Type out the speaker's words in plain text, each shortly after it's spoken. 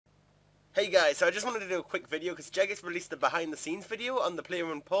Hey guys, so I just wanted to do a quick video because Jagex released a behind the scenes video on the player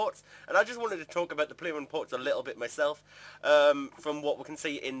ports, and I just wanted to talk about the player ports a little bit myself, from what we can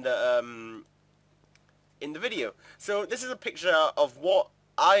see in the video. So this is a picture of what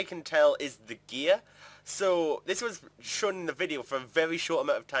I can tell is the gear. So this was shown in the video for a very short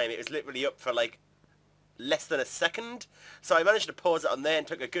amount of time. It was literally up for like less than a second. So I managed to pause it on there and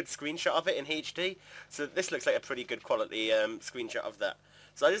took a good screenshot of it in HD. So this looks like a pretty good quality screenshot of that.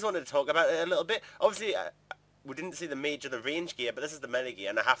 So I just wanted to talk about it a little bit. Obviously, we didn't see the major, the range gear, but this is the melee gear,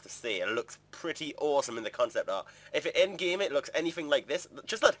 and I have to say, it looks pretty awesome in the concept art. If it in game it looks anything like this,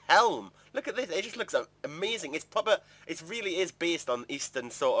 just that helm, look at this, it just looks amazing. It's proper, it really is based on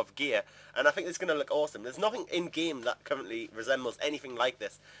Eastern sort of gear, and I think it's going to look awesome. There's nothing in game that currently resembles anything like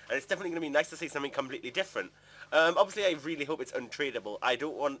this, and it's definitely going to be nice to see something completely different. Obviously, I really hope it's untradeable. I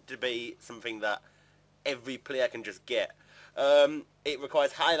don't want to be something that every player can just get. It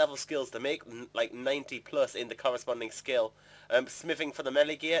requires high level skills to make, like 90 plus in the corresponding skill. Smithing for the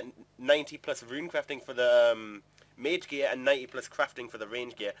melee gear, 90 plus rune crafting for the mage gear, and 90 plus crafting for the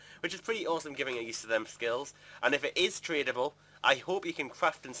range gear, which is pretty awesome giving a use to them skills. And if it is tradable, I hope you can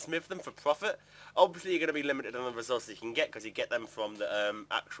craft and smith them for profit. Obviously you're going to be limited on the resources you can get because you get them from the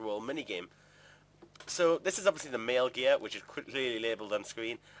actual minigame. So this is obviously the male gear, which is clearly labelled on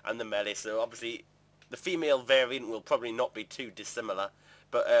screen, and the melee, so obviously the female variant will probably not be too dissimilar,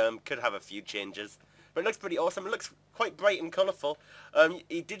 but could have a few changes. But it looks pretty awesome. It looks quite bright and colourful.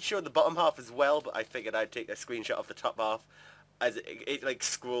 He did show the bottom half as well, but I figured I'd take a screenshot of the top half, as it like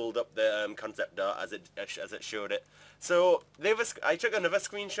scrolled up the concept art as it showed it. So I took another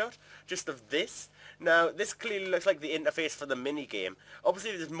screenshot just of this. Now this clearly looks like the interface for the mini game.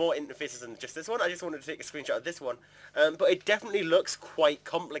 Obviously there's more interfaces than just this one. I just wanted to take a screenshot of this one, but it definitely looks quite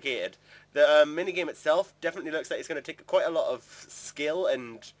complicated. The mini game itself definitely looks like it's going to take quite a lot of skill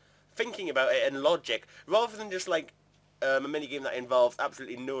and thinking about it and logic, rather than just like a mini game that involves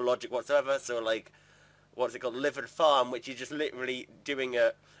absolutely no logic whatsoever. So like, what's it called, Livered Farm, which is just literally doing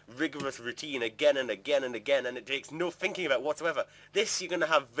a rigorous routine again and again and again, and it takes no thinking about whatsoever. This, you're going to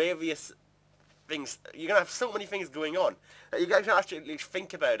have various things, you're going to have so many things going on that you guys can actually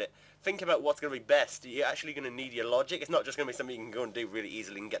think about it. Think about what's going to be best. You're actually going to need your logic. It's not just going to be something you can go and do really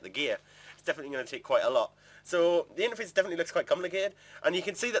easily and get the gear. It's definitely going to take quite a lot. So the interface definitely looks quite complicated, and you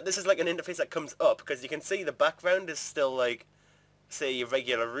can see that this is like an interface that comes up, because you can see the background is still like, say, your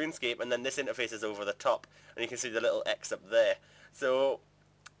regular RuneScape, and then this interface is over the top, and you can see the little X up there. So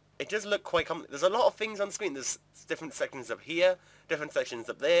it does look quite there's a lot of things on screen. There's different sections up here, different sections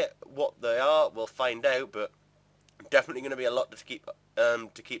up there. What they are, we'll find out, but definitely going to be a lot to keep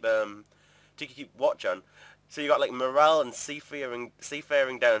watch on. So you got like morale and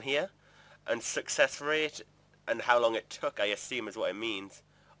seafaring down here, and success rate, and how long it took, I assume, is what it means,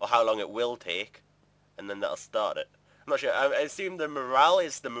 or how long it will take, and then that'll start it. I'm not sure. I assume the morale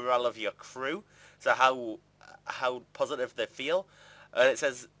is the morale of your crew, so how positive they feel. And it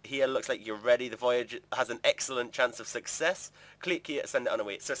says here, looks like you're ready. The voyage has an excellent chance of success. Click here to send it on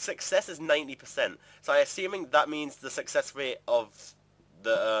away. So success is 90%. So I'm assuming that means the success rate of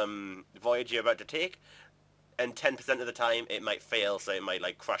the voyage you're about to take, and 10% of the time it might fail, so it might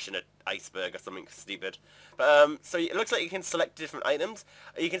like crash in an iceberg or something stupid. But so it looks like you can select different items.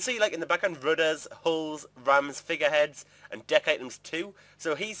 You can see like in the background rudders, hulls, rams, figureheads, and deck items too.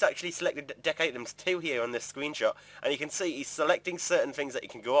 So he's actually selected deck items too here on this screenshot, and you can see he's selecting certain things that you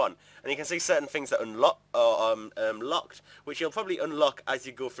can go on, and you can see certain things that unlock or locked, which you'll probably unlock as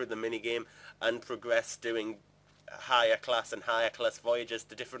you go through the minigame and progress doing higher class and higher class voyages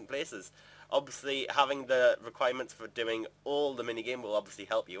to different places. Obviously, having the requirements for doing all the minigame will obviously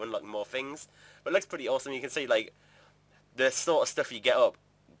help you unlock more things. But it looks pretty awesome. You can see like the sort of stuff you get up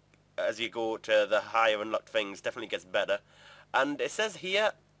as you go to the higher unlocked things definitely gets better. And it says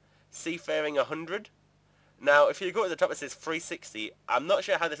here, seafaring 100. Now, if you go to the top, it says 360. I'm not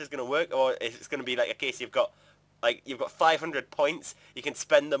sure how this is going to work, or if it's going to be like a case you've got 500 points. You can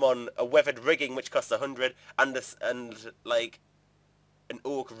spend them on a weathered rigging, which costs 100, and like an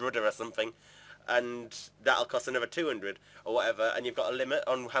oak rudder or something, and that'll cost another 200 or whatever, and you've got a limit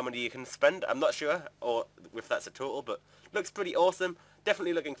on how many you can spend. I'm not sure or if that's a total, but looks pretty awesome.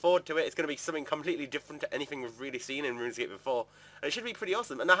 Definitely looking forward to it. It's going to be something completely different to anything we've really seen in RuneScape before, and it should be pretty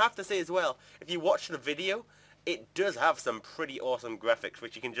awesome. And I have to say as well, if you watch the video, it does have some pretty awesome graphics,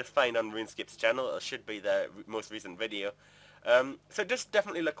 which you can just find on RuneScape's channel. It should be the most recent video. So it does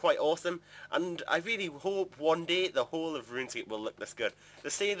definitely look quite awesome, and I really hope one day the whole of RuneScape will look this good. To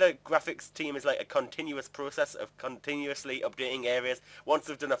say the graphics team is like a continuous process of continuously updating areas. Once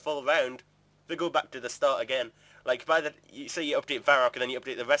they've done a full round, they go back to the start again. Like, you say you update Varrock and then you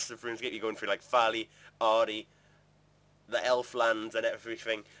update the rest of RuneScape, you're going through, like, Farley, Ardy, the elf lands and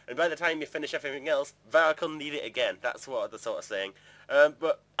everything, and by the time you finish everything else, Varrock will need it again. That's what they're sort of saying.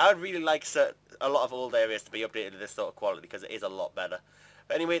 But I'd really like a lot of old areas to be updated to this sort of quality, because it is a lot better.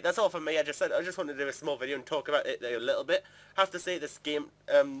 But anyway, that's all from me. I just wanted to do a small video and talk about it a little bit. I have to say, this game,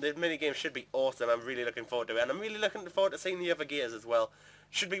 the minigame should be awesome. I'm really looking forward to it, and I'm really looking forward to seeing the other gears as well.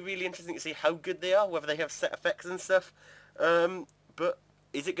 Should be really interesting to see how good they are, whether they have set effects and stuff. But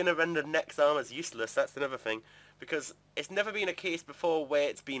is it going to render next armors useless? That's another thing. Because it's never been a case before where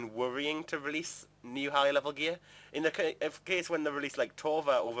it's been worrying to release new high-level gear. In the case when they release like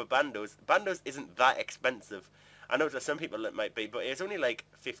Torva over Bandos, Bandos isn't that expensive. I know to some people it might be, but it's only like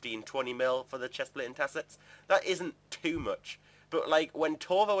 15-20 mil for the chestplate and tassets. That isn't too much. But like when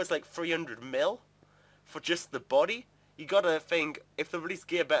Torva was like 300 mil for just the body, you gotta think, if they release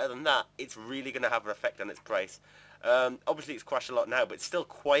gear better than that, it's really gonna have an effect on its price. Obviously it's crashed a lot now, but it's still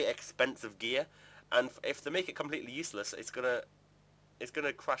quite expensive gear. And if they make it completely useless, it's gonna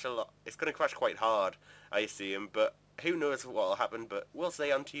crash a lot. It's gonna crash quite hard, I assume. But who knows what will happen? But we'll see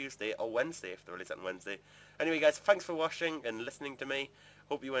on Tuesday or Wednesday if they release it on Wednesday. Anyway, guys, thanks for watching and listening to me.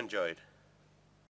 Hope you enjoyed.